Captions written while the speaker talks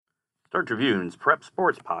Star Tribune's Prep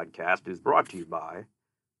Sports Podcast is brought to you by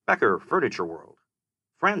Becker Furniture World,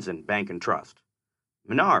 Franzen Bank and Trust,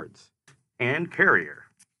 Menards, and Carrier.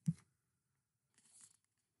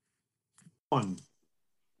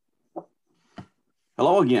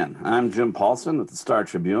 Hello again. I'm Jim Paulson with the Star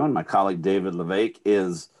Tribune. My colleague David LeVake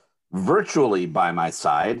is virtually by my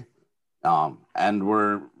side, and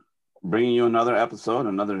we're bringing you another episode,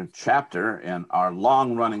 another chapter in our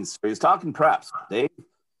long-running series, Talking Preps. Dave,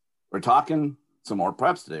 we're talking some more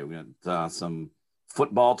preps today. We got some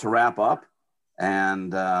football to wrap up,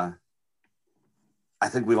 and I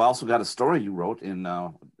think we've also got a story you wrote in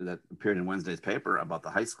that appeared in Wednesday's paper about the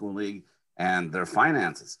high school league and their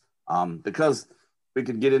finances, because we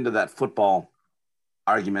could get into that football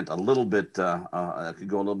argument a little bit. It could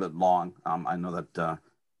go a little bit long. I know that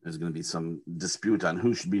there's going to be some dispute on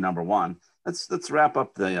who should be number one. Let's wrap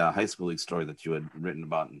up the high school league story that you had written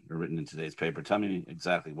about or written in today's paper. Tell me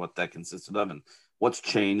exactly what that consisted of and what's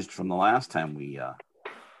changed from the last time we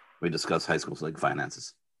discussed high school league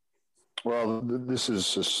finances. Well, this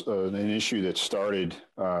is an issue that started.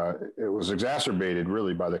 It was exacerbated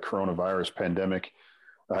really by the coronavirus pandemic.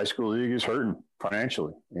 The high school league is hurting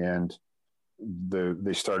financially, and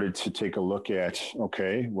they started to take a look at,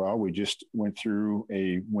 okay, well, we just went through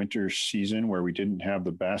a winter season where we didn't have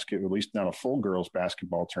the at least not a full girls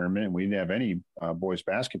basketball tournament, and we didn't have any boys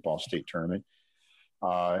basketball state tournament.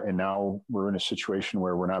 And now we're in a situation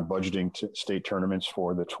where we're not budgeting state tournaments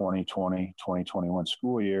for the 2020-2021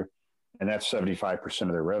 school year, and that's 75% of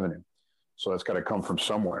their revenue. So that's got to come from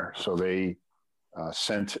somewhere. So they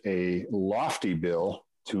sent a lofty bill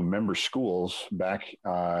to member schools back,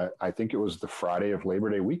 I think it was the Friday of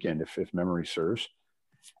Labor Day weekend, if memory serves.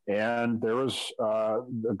 And there was a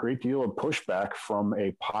great deal of pushback from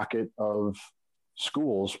a pocket of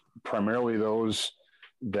schools, primarily those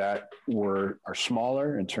that are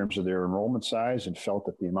smaller in terms of their enrollment size, and felt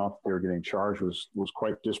that the amount that they were getting charged was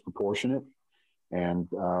quite disproportionate. And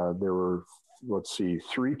there were,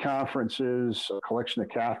 3 conferences, a collection of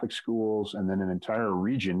Catholic schools, and then an entire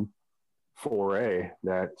region, 4A,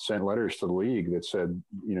 that sent letters to the league that said,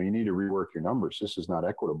 you need to rework your numbers. This is not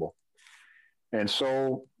equitable. And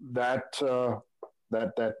so that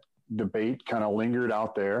debate kind of lingered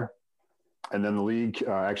out there. And then the league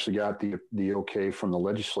actually got the okay from the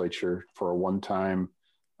legislature for a one-time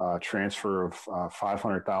transfer of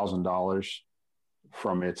 $500,000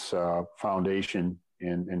 from its foundation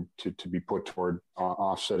and to be put toward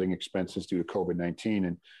offsetting expenses due to COVID-19.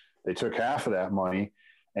 And they took half of that money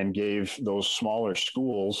and gave those smaller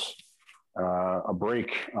schools a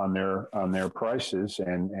break on their prices,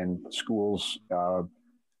 and schools are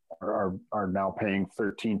now paying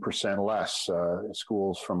 13% less.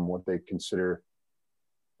 Schools from what they consider.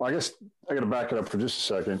 Well, I guess I got to back it up for just a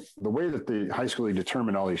second. The way that the high school league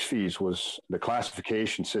determined all these fees was the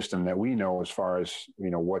classification system that we know as far as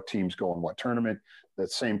what teams go in what tournament.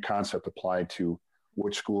 That same concept applied to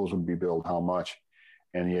which schools would be billed how much.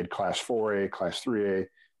 And you had class 4A, class 3A,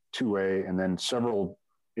 2A, and then several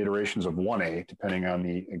iterations of 1A, depending on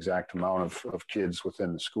the exact amount of kids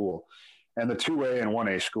within the school. And the 2A and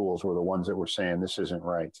 1A schools were the ones that were saying this isn't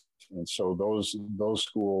right. And so those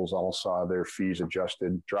schools all saw their fees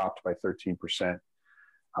adjusted, dropped by 13%.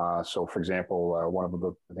 So, for example, one of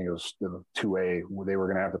them, I think it was the 2A, they were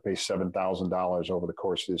going to have to pay $7,000 over the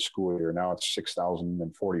course of this school year. Now it's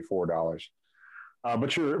 $6,044.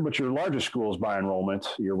 But your largest schools by enrollment,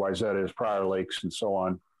 your Wayzatas, Prior Lakes, and so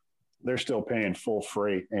on, they're still paying full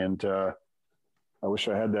freight. And I wish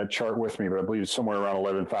I had that chart with me, but I believe it's somewhere around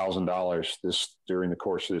 $11,000 during the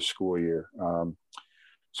course of this school year.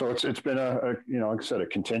 So it's been like I said, a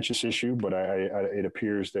contentious issue, but it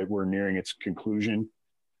appears that we're nearing its conclusion.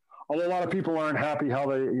 Although a lot of people aren't happy how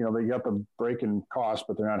they got the break in cost,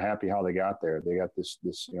 but they're not happy how they got there. They got this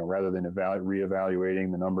rather than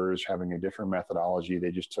reevaluating the numbers, having a different methodology, they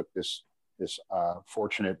just took this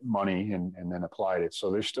fortunate money and then applied it. So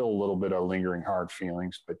there's still a little bit of lingering hard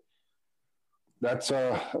feelings, but that's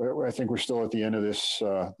I think we're still at the end of this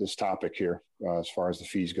topic here as far as the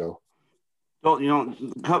fees go. Well,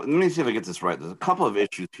 let me see if I get this right. There's a couple of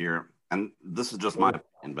issues here, and this is just my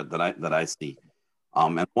opinion, but that I see.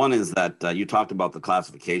 And one is that you talked about the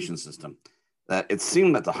classification system. That it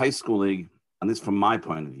seemed that the high school league, at least from my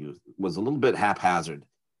point of view, was a little bit haphazard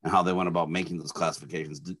in how they went about making those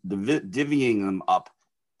classifications, divvying them up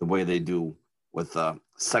the way they do with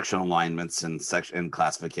section alignments and section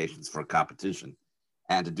classifications for competition,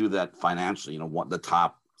 and to do that financially. What the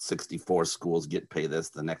top 64 schools pay this,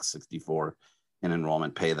 the next 64 in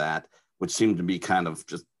enrollment pay that, which seemed to be kind of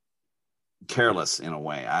just careless in a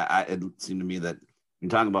way. It seemed to me that you're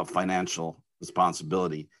talking about financial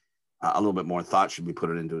responsibility. a little bit more thought should be put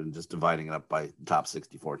into it and just dividing it up by the top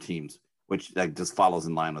 64 teams, which just follows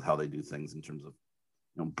in line with how they do things in terms of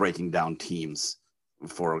breaking down teams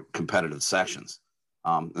for competitive sections.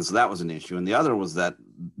 And so that was an issue. And the other was that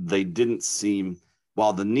they didn't seem,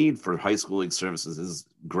 while the need for high school league services is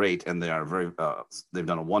great, and they are they've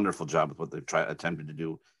done a wonderful job with what they've attempted to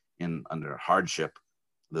do under hardship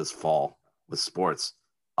this fall with sports.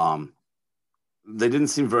 They didn't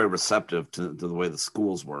seem very receptive to the way the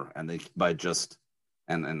schools were, and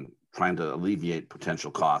and trying to alleviate potential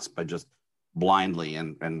costs by just blindly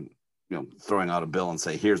and throwing out a bill and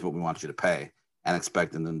say, here's what we want you to pay, and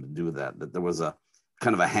expecting them to do that. That there was a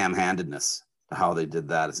kind of a ham-handedness to how they did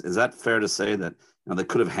that. Is that fair to say that they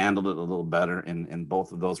could have handled it a little better in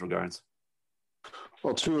both of those regards?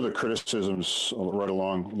 Well, two of the criticisms right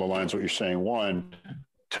along the lines of what you're saying. One,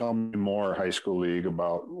 tell me more, high school league,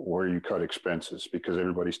 about where you cut expenses, because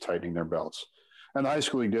everybody's tightening their belts. And the high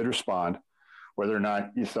school league did respond. Whether or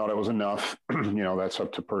not you thought it was enough, that's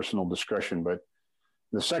up to personal discretion. But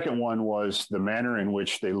the second one was the manner in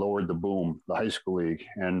which they lowered the boom, the high school league.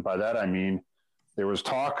 And by that, I mean, there was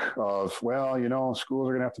talk of, schools are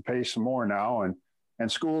going to have to pay some more now.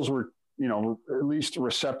 And schools were, at least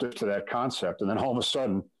receptive to that concept. And then all of a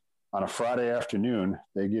sudden, on a Friday afternoon,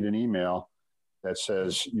 they get an email that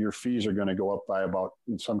says your fees are going to go up by about,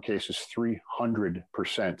 in some cases,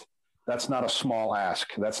 300%. That's not a small ask.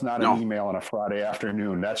 That's not an email on a Friday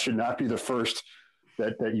afternoon. That should not be the first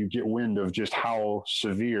that you get wind of just how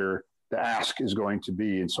severe the ask is going to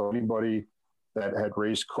be. And so anybody that had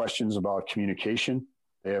raised questions about communication,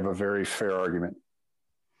 they have a very fair argument.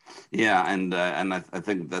 Yeah, and I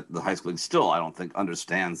think that the high school league still, I don't think,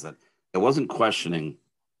 understands that it wasn't questioning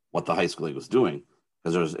what the high school league was doing,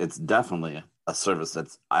 because it's definitely a service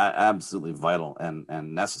that's absolutely vital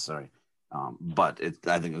and necessary. But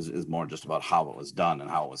I think it is more just about how it was done and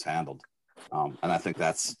how it was handled. And I think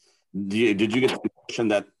that's. Did you get the impression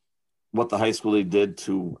that what the high school league did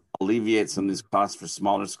to alleviate some of these costs for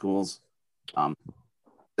smaller schools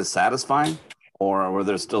is satisfying? Or were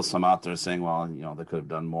there still some out there saying, well, they could have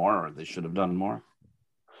done more, or they should have done more?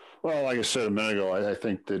 Well, like I said a minute ago, I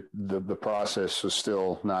think that the process was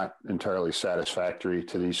still not entirely satisfactory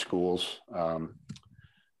to these schools.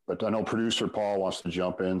 But I know producer Paul wants to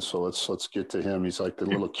jump in, so let's get to him. He's like the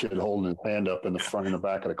little kid holding his hand up in the front and the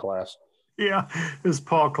back of the class. Yeah, this is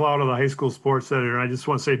Paul Cloud of the high school sports editor. I just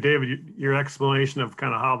want to say, David, your explanation of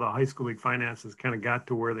kind of how the high school league finances kind of got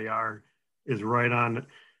to where they are is right on.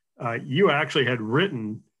 You actually had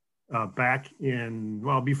written back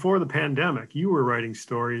before the pandemic, you were writing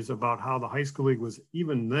stories about how the high school league was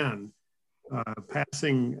even then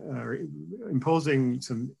imposing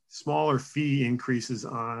some smaller fee increases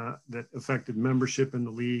that affected membership in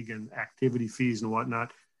the league and activity fees and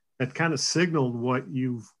whatnot. That kind of signaled what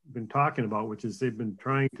you've been talking about, which is they've been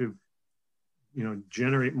trying to,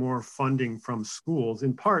 generate more funding from schools,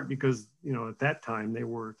 in part because, at that time they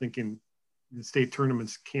were thinking the state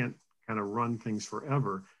tournaments can't kind of run things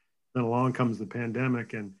forever. Then along comes the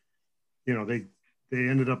pandemic, and they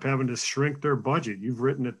ended up having to shrink their budget. You've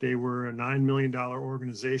written that they were a $9 million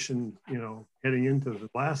organization, heading into the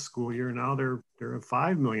last school year. Now they're a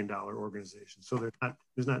 $5 million organization. So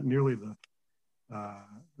there's not nearly the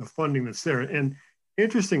funding that's there. And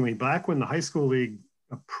interestingly, back when the high school league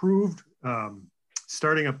approved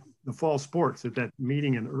starting up the fall sports at that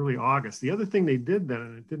meeting in early August, the other thing they did then,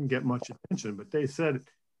 and it didn't get much attention, but they said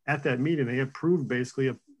at that meeting, they approved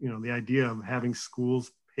basically, the idea of having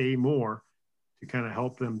schools pay more to kind of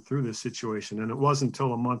help them through this situation. And it wasn't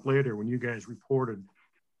until a month later when you guys reported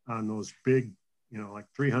on those big, like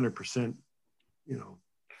 300%,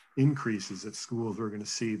 increases that schools were going to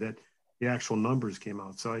see, that the actual numbers came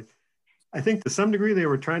out. So I think to some degree they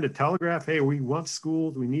were trying to telegraph, hey, we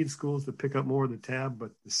need schools to pick up more of the tab, but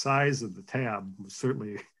the size of the tab was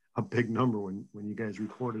certainly a big number when you guys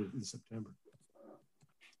reported it in September.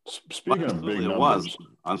 Speaking of big numbers,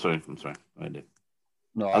 I'm sorry. I did.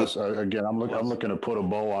 No, I'm looking to put a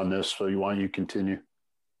bow on this. So you continue?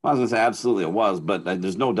 I was going to say absolutely it was, but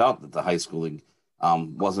there's no doubt that the high school league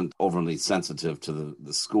wasn't overly sensitive to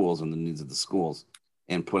the schools and the needs of the schools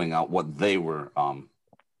in putting out what they were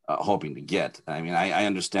hoping to get. I mean, I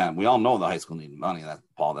understand. We all know the high school needed money.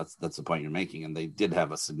 Paul, that's the point you're making, and they did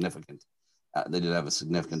have a significant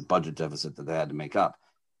budget deficit that they had to make up.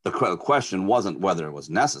 The question wasn't whether it was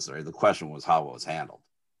necessary. The question was how it was handled,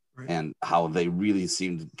 right, and how they really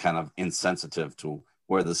seemed kind of insensitive to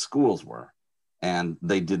where the schools were. And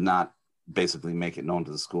they did not basically make it known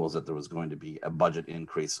to the schools that there was going to be a budget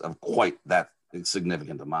increase of quite that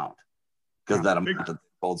significant amount. Because that amount that they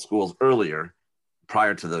told schools earlier,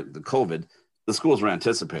 prior to the COVID, the schools were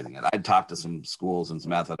anticipating it. I'd talked to some schools and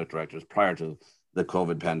some athletic directors prior to the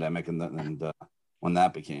COVID pandemic, and when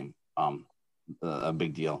that became a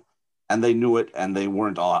big deal, and they knew it, and they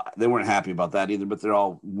weren't happy about that either. But they're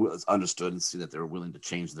all understood and see that they were willing to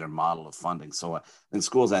change their model of funding. So I think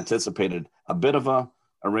schools anticipated a bit of a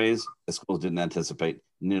raise. The schools didn't anticipate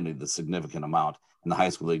nearly the significant amount, and the high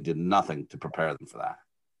school league did nothing to prepare them for that.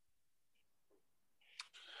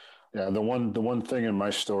 Yeah, the one thing in my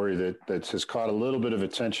story that has caught a little bit of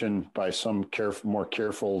attention by some more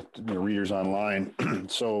careful readers online.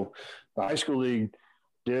 So the high school league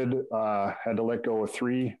had to let go of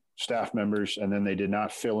 3 staff members, and then they did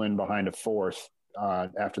not fill in behind a 4th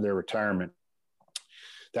after their retirement.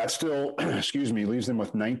 That still, leaves them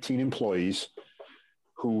with 19 employees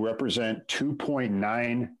who represent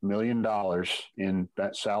 $2.9 million in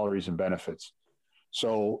salaries and benefits.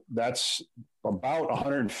 So that's about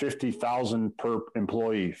 $150,000 per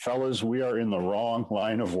employee. Fellas, we are in the wrong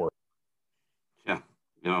line of work. Yeah,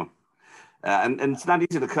 and it's not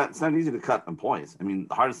easy to cut. It's not easy to cut employees. I mean,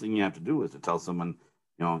 the hardest thing you have to do is to tell someone,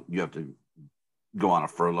 you have to go on a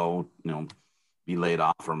furlough, be laid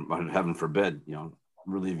off, or heaven forbid,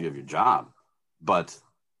 relieve you of your job. But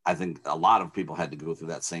I think a lot of people had to go through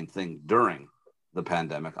that same thing during the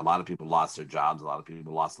pandemic. A lot of people lost their jobs. A lot of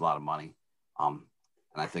people lost a lot of money.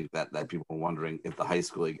 And I think that people were wondering if the high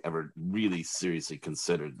school league ever really seriously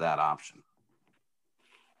considered that option.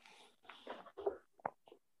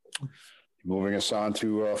 Moving us on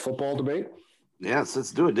to football debate. Yes,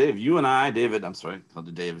 let's do it, Dave. You and I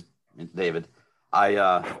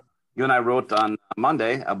wrote on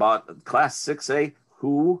Monday about Class 6A,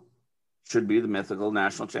 who should be the mythical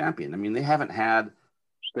national champion. I mean, they haven't had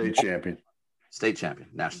state champion,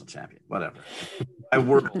 national champion, whatever. My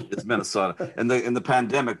world is Minnesota. In the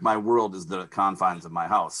pandemic, my world is the confines of my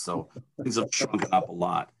house. So things have shrunken up a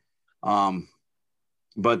lot.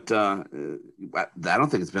 But I don't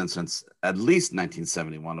think it's been since at least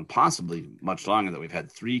 1971, and possibly much longer, that we've had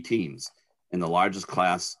 3 teams in the largest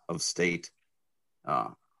class of state,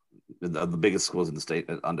 the biggest schools in the state,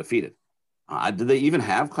 undefeated. Did they even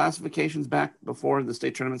have classifications back before the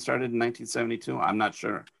state tournament started in 1972? I'm not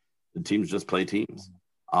sure. The teams just play teams.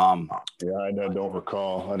 I don't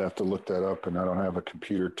recall. I'd have to look that up, and I don't have a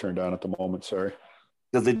computer turned on at the moment. Sorry.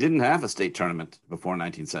 Because they didn't have a state tournament before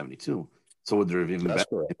 1972. So would there have even been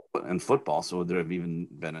in football? So would there have even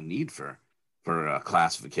been a need for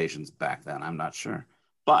classifications back then? I'm not sure.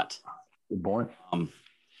 But good point.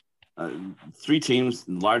 3 teams,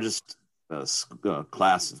 largest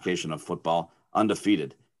classification of football,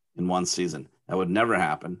 undefeated in one season. That would never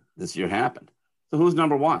happen. This year happened. So who's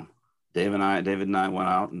number 1? David and I went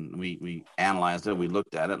out and we analyzed it. We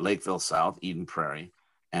looked at it. Lakeville South, Eden Prairie,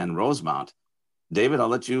 and Rosemount. David, I'll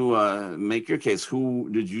let you make your case. Who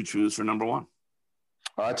did you choose for number 1?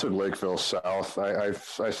 I took Lakeville South. I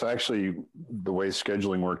actually, the way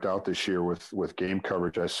scheduling worked out this year with game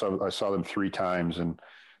coverage, I saw them 3 times, and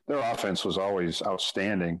their offense was always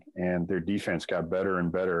outstanding, and their defense got better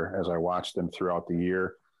and better as I watched them throughout the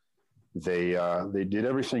year. They did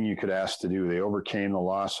everything you could ask to do. They overcame the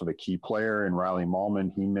loss of a key player in Riley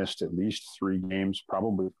Mallman. He missed at least 3 games,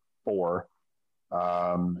 probably 4.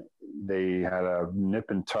 They had a nip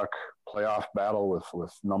and tuck playoff battle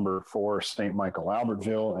with number 4 St. Michael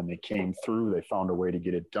Albertville, and they came through. They found a way to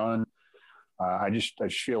get it done. I just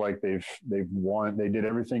feel like they've won. They did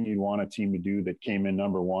everything you'd want a team to do that came in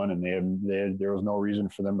number 1, and there was no reason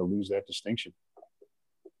for them to lose that distinction.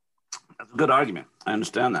 That's a good argument. I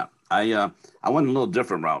understand that. I went a little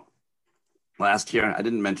different route. Last year, I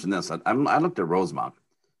didn't mention this. I looked at Rosemount.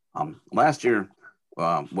 Last year,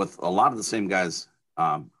 with a lot of the same guys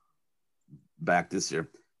back this year,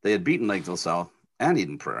 they had beaten Lakeville South and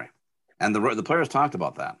Eden Prairie. And the players talked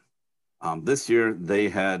about that. This year, they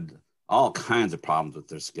had all kinds of problems with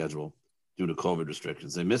their schedule due to COVID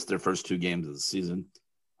restrictions. They missed their first 2 games of the season.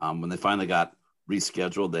 When they finally got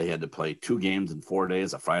rescheduled, they had to play 2 games in 4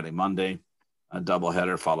 days, a Friday, Monday, a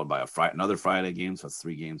doubleheader, followed by another Friday game, so it's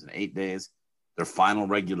 3 games in 8 days. Their final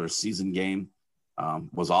regular season game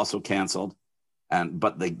was also canceled,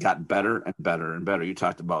 but they got better and better and better. You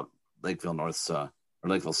talked about Lakeville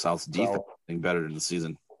South's defense getting better in the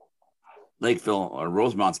season.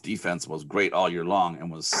 Rosemont's defense was great all year long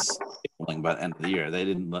and was stabilizing by the end of the year. They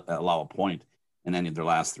didn't allow a point in any of their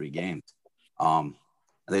last 3 games.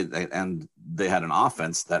 They had an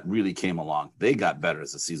offense that really came along. They got better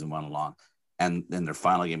as the season went along. And in their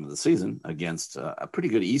final game of the season against a pretty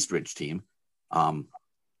good Eastridge team,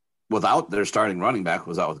 without their starting running back, who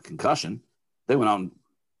was out with a concussion, they went out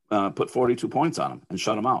and put 42 points on them and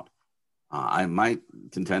shut them out. My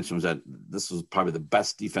contention was that this was probably the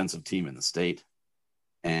best defensive team in the state,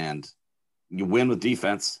 and you win with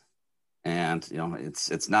defense. And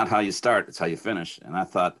it's not how you start; it's how you finish. And I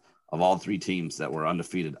thought of all three teams that were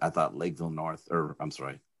undefeated, I thought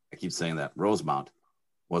Rosemount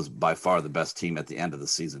was by far the best team at the end of the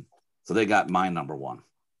season. So they got my number one.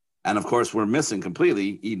 And of course, we're missing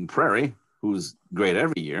completely Eden Prairie, who's great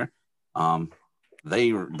every year.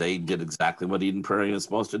 They did exactly what Eden Prairie is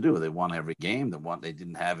supposed to do. They won every game. They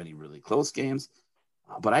didn't have any really close games.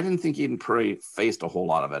 But I didn't think Eden Prairie faced a whole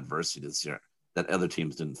lot of adversity this year that other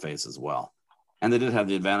teams didn't face as well. And they did have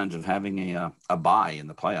the advantage of having a bye in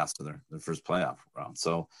the playoffs for their first playoff round.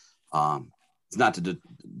 So it's not to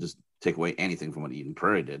just take away anything from what Eden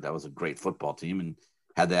Prairie did. That was a great football team. And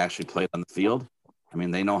had they actually played on the field, I mean,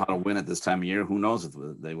 they know how to win at this time of year. Who knows if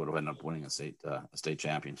they would have ended up winning a state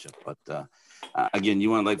championship. But again,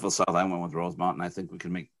 you went Lakeville South, I went with Rosemount, and I think we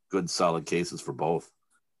can make good, solid cases for both.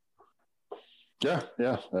 Yeah.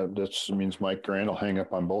 That means Mike Grant will hang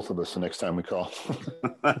up on both of us the next time we call.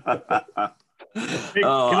 Hey,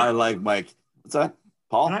 I like Mike. What's that,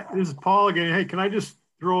 Paul? This is Paul again. Hey, can I just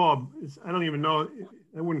throw I don't even know,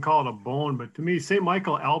 I wouldn't call it a bone, but to me, St.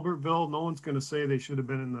 Michael, Albertville, no one's going to say they should have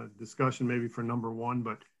been in the discussion maybe for number one,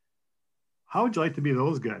 but how would you like to be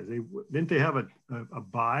those guys? Didn't they have a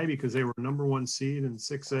bye because they were number one seed in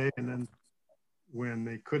 6A, and then when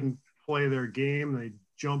they couldn't play their game, they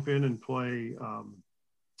jump in and play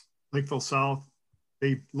Lakeville South.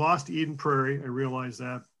 They lost Eden Prairie. I realized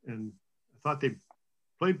that, and I thought they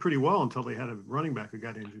played pretty well until they had a running back who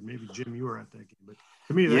got injured. Maybe Jim, you were at that game, but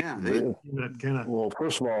to me, that kind of. Well,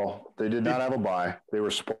 first of all, they did not have a bye. They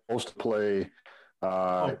were supposed to play.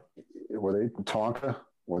 Were they Tonka?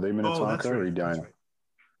 Were they Minnetonka or Edina? Right.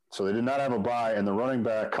 So they did not have a bye, and the running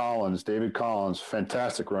back David Collins,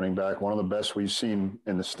 fantastic running back, one of the best we've seen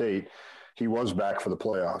in the state. He was back for the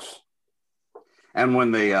playoffs. And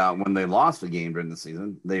when they lost the game during the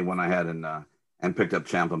season, they went ahead and picked up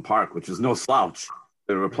Champlin Park, which is no slouch,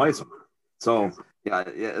 to replace them. So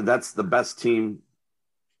yeah, that's the best team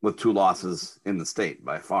with 2 losses in the state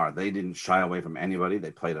by far. They didn't shy away from anybody. They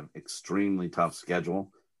played an extremely tough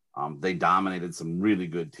schedule. They dominated some really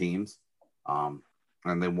good teams, and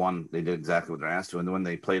they won. They did exactly what they're asked to. And when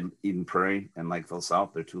they played Eden Prairie and Lakeville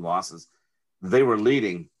South, their 2 losses, they were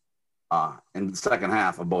leading in the second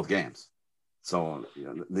half of both games. So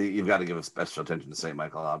you've got to give a special attention to St.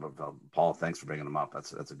 Michael Albertville. Paul, thanks for bringing them up.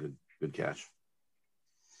 That's a good catch.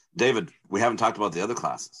 David, we haven't talked about the other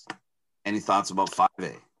classes. Any thoughts about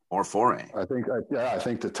 5A or 4A? I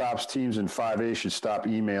think the top teams in 5A should stop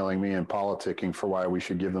emailing me and politicking for why we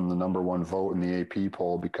should give them the number one vote in the AP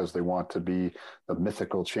poll because they want to be the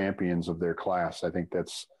mythical champions of their class. I think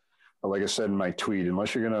that's, like I said in my tweet,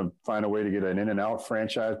 unless you're going to find a way to get an In-N-Out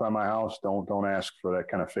franchise by my house, don't ask for that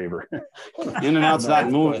kind of favor. In-N-Out's not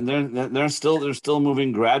moving. They're still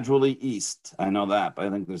moving gradually east. I know that, but I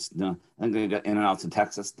think I think they got In-N-Outs in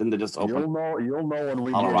Texas. Didn't they just open? You'll know when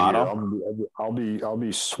we Colorado. Get here. I'll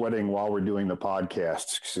be sweating while we're doing the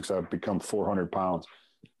podcast because I've become 400 pounds.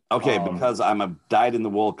 Okay, because I'm a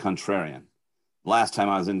dyed-in-the-wool contrarian. Last time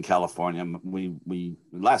I was in California,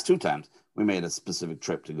 last 2 times we made a specific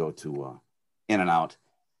trip to go to In-N-Out,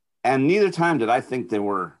 and neither time did I think they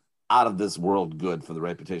were out of this world good for the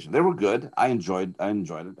reputation. They were good. I enjoyed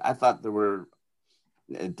it. I thought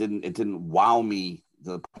it didn't wow me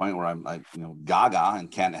to the point where I'm like gaga and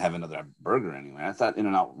can't have another burger anyway. I thought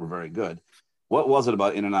In-N-Out were very good. What was it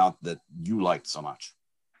about In-N-Out that you liked so much?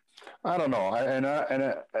 I don't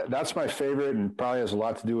know. That's my favorite and probably has a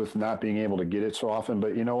lot to do with not being able to get it so often.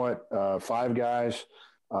 But you know what? Five Guys,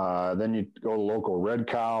 then you go to local Red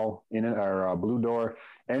Cow or Blue Door.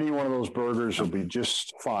 Any one of those burgers will be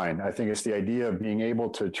just fine. I think it's the idea of being able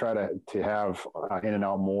to try to have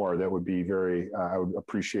In-N-Out more that would be I would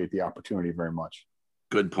appreciate the opportunity very much.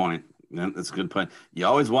 Good point. That's a good point. You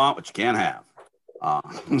always want what you can't have.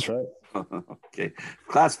 That's right. Okay.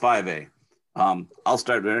 Class 5A. I'll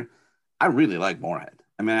start there. I really like Moorhead.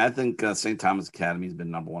 I mean, I think St. Thomas Academy has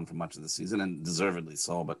been number one for much of the season, and deservedly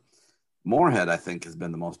so. But Moorhead, I think, has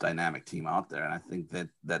been the most dynamic team out there, and I think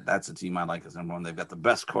that's a team I like as number one. They've got the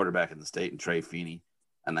best quarterback in the state in Trey Feeney,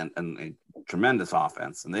 and a tremendous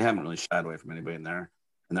offense, and they haven't really shied away from anybody in their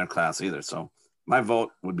class either. So my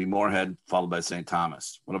vote would be Moorhead, followed by St.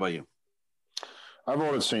 Thomas. What about you? I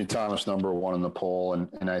voted St. Thomas number one in the poll,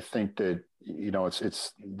 and I think that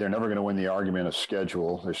it's they're never going to win the argument of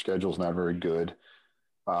schedule. Their schedule's not very good,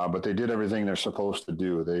 but they did everything they're supposed to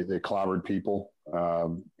do. They clobbered people,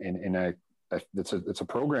 and it's a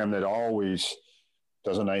program that always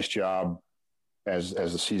does a nice job as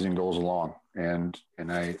the season goes along. And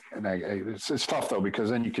it's tough though, because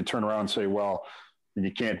then you could turn around and say, well, and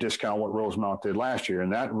you can't discount what Rosemount did last year,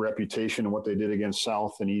 and that reputation and what they did against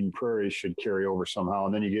South and Eden Prairie should carry over somehow.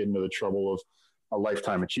 And then you get into the trouble of a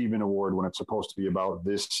lifetime achievement award when it's supposed to be about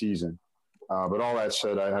this season. But all that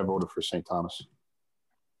said, I voted for St. Thomas.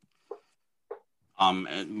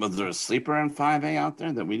 Was there a sleeper in 5A out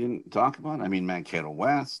there that we didn't talk about? I mean, Mankato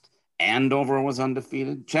West, Andover was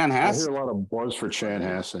undefeated. Chanhassen. I hear a lot of buzz for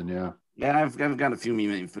Chanhassen, yeah. Yeah, I've got a few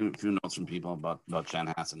notes from people about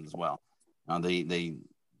Chanhassen as well. They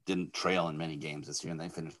didn't trail in many games this year, and they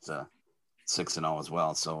finished 6-0 as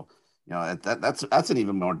well. So, that's an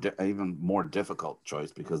even more difficult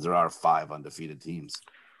choice because there are 5 undefeated teams.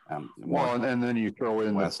 And then you throw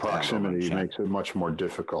in the proximity makes it much more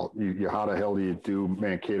difficult. How the hell do you do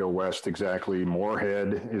Mankato West exactly?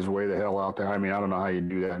 Moorhead is way the hell out there. I mean, I don't know how you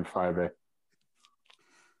do that in 5A.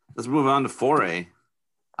 Let's move on to 4A.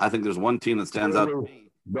 I think there's one team that stands out to me.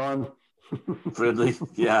 Done. Fridley,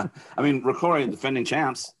 yeah. I mean, Rocori, defending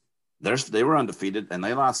champs, they were undefeated, and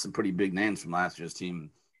they lost some pretty big names from last year's team.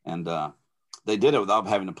 And they did it without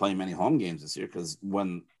having to play many home games this year, because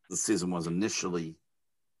when the season was initially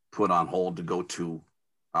put on hold to go to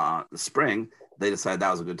the spring, they decided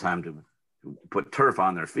that was a good time to put turf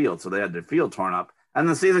on their field. So they had their field torn up, and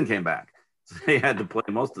the season came back. So they had to play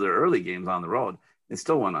most of their early games on the road. They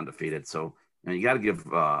still went undefeated. So you got to give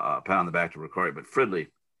a pat on the back to Rocori. But Fridley,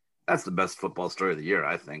 that's the best football story of the year,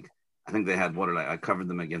 I think. I think they had, I covered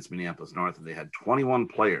them against Minneapolis North, and they had 21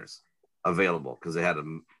 players available because they had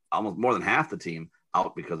almost more than half the team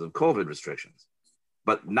out because of COVID restrictions.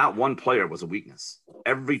 But not one player was a weakness.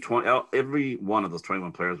 Every one of those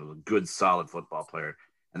 21 players was a good, solid football player,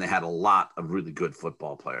 and they had a lot of really good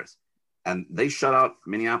football players. And they shut out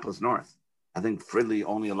Minneapolis North. I think Fridley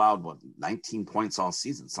only allowed 19 points all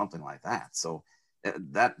season, something like that. So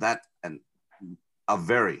that and a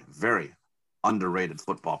very, very underrated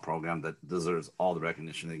football program that deserves all the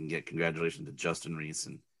recognition they can get. Congratulations to Justin Reese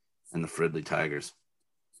and the Fridley Tigers.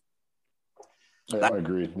 Yeah, I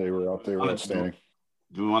agree. They were outstanding.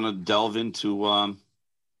 Do we want to delve into 3A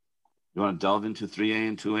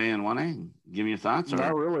and 2A and 1A? Give me your thoughts.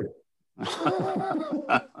 Not really.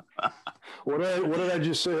 What did I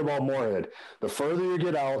just say about Moorhead? The further you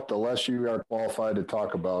get out, the less you are qualified to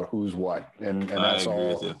talk about who's what, and that's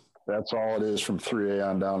all. That's all it is from 3A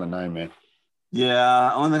on down to 9-man.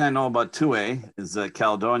 Yeah, only thing I know about 2A is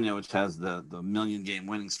Caledonia, which has the million game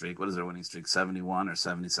winning streak. What is their winning streak? 71 or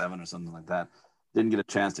 77 or something like that. Didn't get a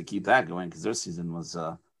chance to keep that going because their season was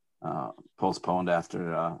postponed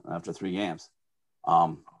after 3 games.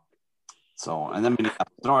 So, and then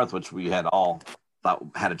Minneapolis North, which we had all thought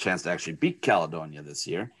had a chance to actually beat Caledonia this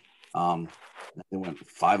year. They went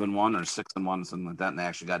 5-1 or 6-1, something like that, and they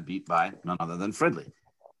actually got beat by none other than Fridley.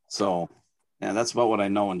 So, yeah, that's about what I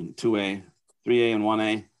know in 2A, 3A, and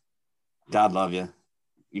 1A. God love you.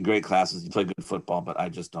 You're great classes. You play good football, but I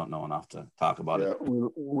just don't know enough to talk about it.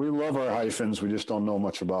 We love our hyphens. We just don't know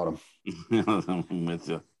much about them. I'm with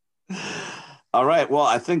you. All right. Well,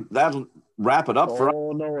 I think that'll wrap it up for us.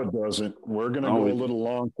 Oh, no, it doesn't. We're going to go a little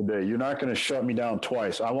long today. You're not going to shut me down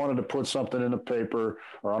twice. I wanted to put something in the paper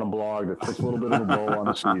or on a blog that puts a little bit of a bow on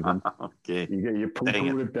the season. Okay. You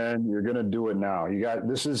poo-pooed it then. You're going to do it now.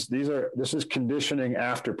 This is conditioning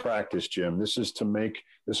after practice, Jim. This is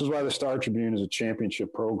why the Star Tribune is a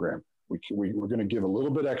championship program. We're going to give a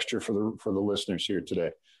little bit extra for the listeners here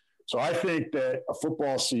today. So I think that a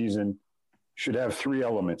football season should have 3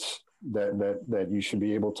 elements that you should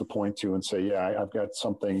be able to point to and say, yeah, I've got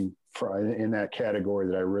something in that category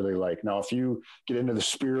that I really like. Now, if you get into the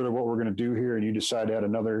spirit of what we're going to do here and you decide to add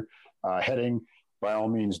another heading, by all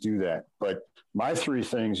means do that. But my 3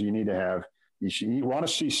 things you need to have, you want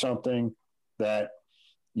to see something that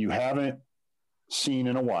you haven't seen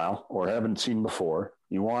in a while or haven't seen before.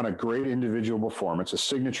 You want a great individual performance, a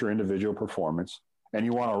signature individual performance, and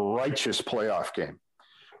you want a righteous playoff game.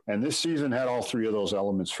 And this season had all 3 of those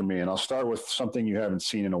elements for me. And I'll start with something you haven't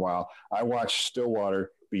seen in a while. I watched Stillwater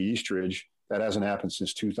beat Eastridge. That hasn't happened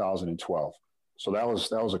since 2012. So that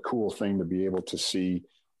was a cool thing to be able to see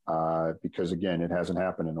because, again, it hasn't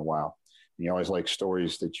happened in a while. And you always like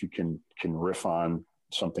stories that you can riff on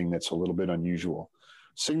something that's a little bit unusual.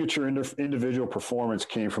 Signature individual performance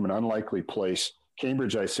came from an unlikely place,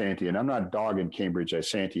 Cambridge Isanti. And I'm not dogging Cambridge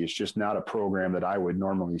Isanti. It's just not a program that I would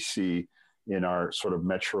normally see in our sort of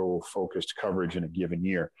metro-focused coverage in a given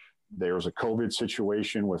year. There was a COVID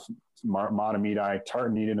situation with Matamidi.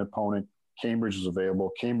 Tartan needed an opponent. Cambridge was available.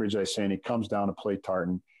 Cambridge Isanti comes down to play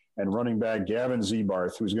Tartan. And running back Gavin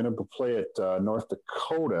Zebarth, who's going to play at North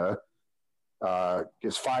Dakota,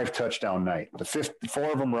 his 5 touchdown night. The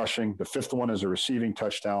 4 of them rushing. The 5th one is a receiving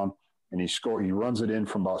touchdown, and he runs it in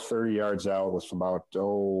from about 30 yards out with about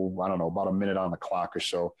about a minute on the clock or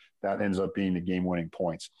so. That ends up being the game-winning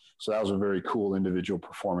points. So that was a very cool individual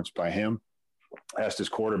performance by him. I asked his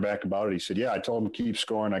quarterback about it. He said, "Yeah, I told him keep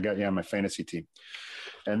scoring. I got you on my fantasy team."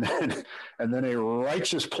 And then a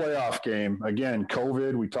righteous playoff game. Again,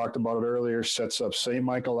 COVID, we talked about it earlier, sets up St.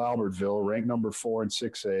 Michael Albertville, ranked number 4 in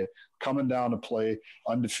 6A, coming down to play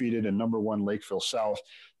undefeated in number 1 Lakeville South.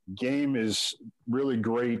 Game is really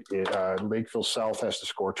great. Lakeville South has to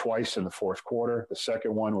score twice in the 4th quarter. The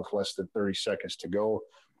second one with less than 30 seconds to go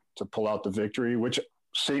to pull out the victory, which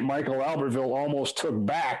St. Michael Albertville almost took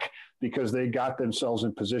back because they got themselves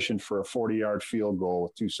in position for a 40-yard field goal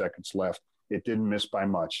with 2 seconds left. It didn't miss by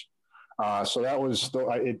much. So that was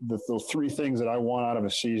the 3 things that I want out of a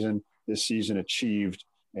season this season achieved,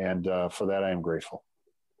 and for that I am grateful.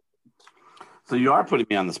 So you are putting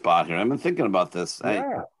me on the spot here. I've been thinking about this.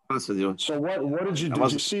 Yeah. Honest with you. So what did you do?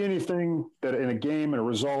 Did you see anything that in a game, in a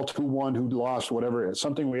result, who won, who lost, whatever,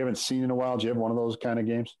 something we haven't seen in a while? Did you have one of those kind of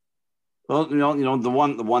games? Well, the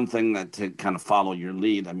one thing that to kind of follow your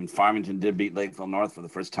lead. I mean, Farmington did beat Lakeville North for the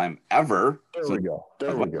first time ever. There we go.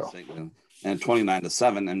 And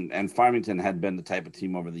 29-7. And Farmington had been the type of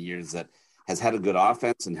team over the years that has had a good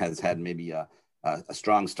offense and has had maybe a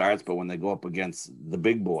strong starts, but when they go up against the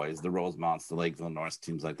big boys, the Rosemounts, the Lakeville North,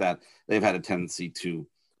 teams like that, they've had a tendency to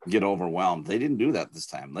get overwhelmed. They didn't do that this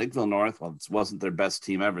time. Lakeville North, well, it wasn't their best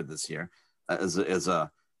team ever this year, is a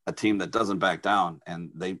team that doesn't back down, and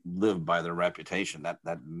they live by their reputation.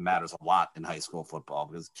 That matters a lot in high school football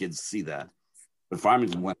because kids see that. But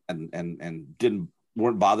Farmington went and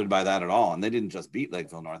weren't bothered by that at all, and they didn't just beat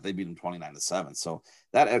Lakeville North; they beat them 29-7. So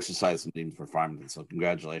that exercise some teams for Farmington. So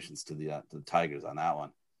congratulations to the Tigers on that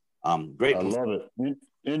one. Great, I love it.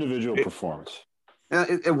 Individual performance.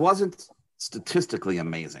 It wasn't statistically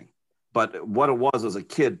amazing, but what it was a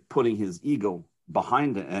kid putting his ego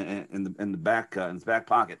behind it in the back in his back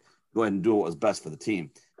pocket, go ahead and do what was best for the team.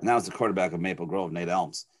 And that was the quarterback of Maple Grove, Nate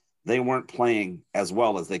Elms. They weren't playing as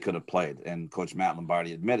well as they could have played, and Coach Matt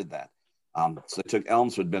Lombardi admitted that. So they took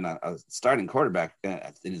Elms, who had been a starting quarterback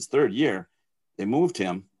in his 3rd year. They moved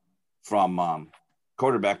him from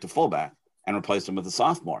quarterback to fullback and replaced him with a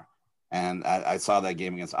sophomore. And I saw that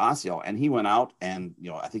game against Osseo, and he went out and,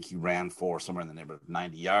 I think he ran for somewhere in the neighborhood of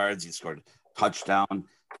 90 yards. He scored a touchdown,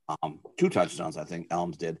 2 touchdowns, I think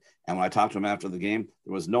Elms did. And when I talked to him after the game,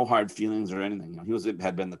 there was no hard feelings or anything. He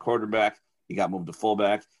had been the quarterback. He got moved to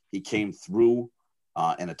fullback. He came through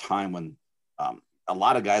in a time when a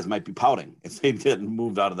lot of guys might be pouting if they didn't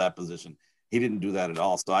move out of that position. He didn't do that at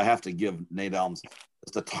all. So I have to give Nate Elms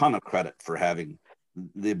just a ton of credit for having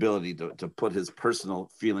the ability to put his personal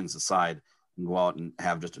feelings aside and go out and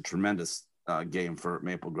have just a tremendous game for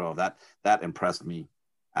Maple Grove. That impressed me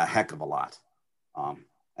a heck of a lot. And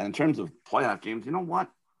in terms of playoff games, you know what?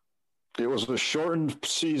 It was a shortened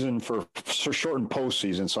season for shortened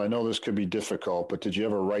postseason, so I know this could be difficult, but did you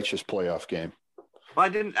have a righteous playoff game? Well, I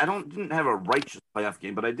didn't have a righteous playoff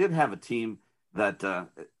game, but I did have a team that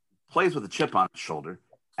plays with a chip on its shoulder,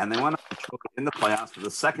 and they went up in the playoffs for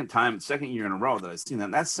the second year in a row that I've seen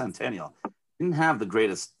them. That's Centennial. Didn't have the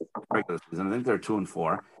greatest regular season. I think they're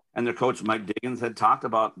 2-4, and their coach Mike Diggins had talked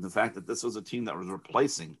about the fact that this was a team that was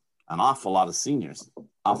replacing an awful lot of seniors,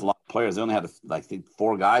 awful lot of players. They only had, I think,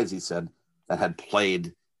 4 guys, he said, that had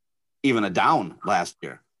played even a down last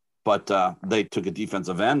year. But they took a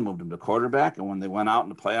defensive end, moved him to quarterback, and when they went out in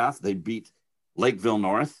the playoffs, they beat Lakeville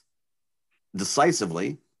North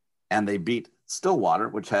decisively, and they beat Stillwater,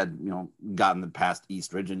 which had gotten past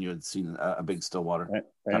Eastridge, and you had seen a big Stillwater,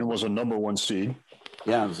 and was a number 1 seed.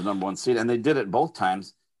 Yeah, it was a number 1 seed, and they did it both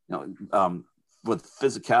times, with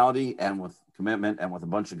physicality and with commitment and with a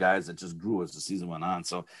bunch of guys that just grew as the season went on.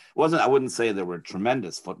 So I wouldn't say there were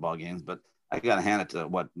tremendous football games, but I got to hand it to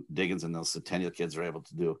what Diggins and those Centennial kids are able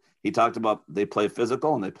to do. He talked about they play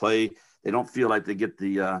physical and they don't feel like they get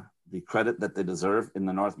the credit that they deserve in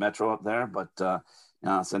the North Metro up there. But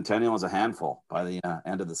Centennial was a handful by the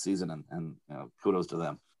end of the season, and kudos to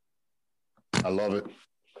them. I love it.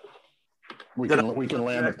 We can land the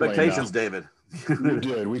plane expectations, now. David. You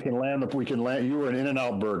did. We can land. You were an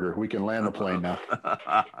In-N-Out burger. We can land the plane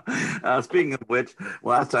now. Speaking of which,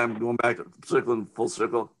 last time, going back to full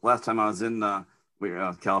circle. Last time I was in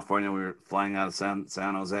California, we were flying out of San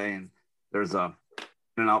Jose, and there's a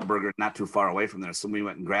In-N-Out burger not too far away from there. So we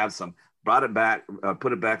went and grabbed some, brought it back,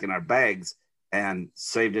 put it back in our bags, and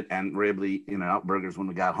saved it, and were able to eat In-N-Out burgers when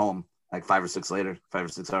we got home, like 5 or 6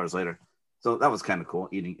 hours later. So that was kind of cool,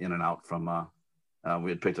 eating In-N-Out from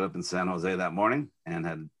We had picked it up in San Jose that morning and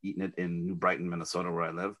had eaten it in New Brighton, Minnesota, where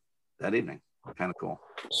I live, that evening. Kind of cool.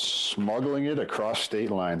 Smuggling it across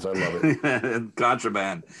state lines. I love it.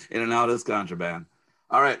 Contraband. In and out is contraband.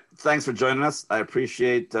 All right. Thanks for joining us. I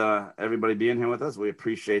appreciate everybody being here with us. We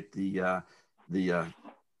appreciate the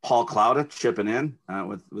Paul Claudette chipping in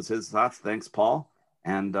with his thoughts. Thanks, Paul.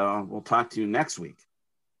 And we'll talk to you next week.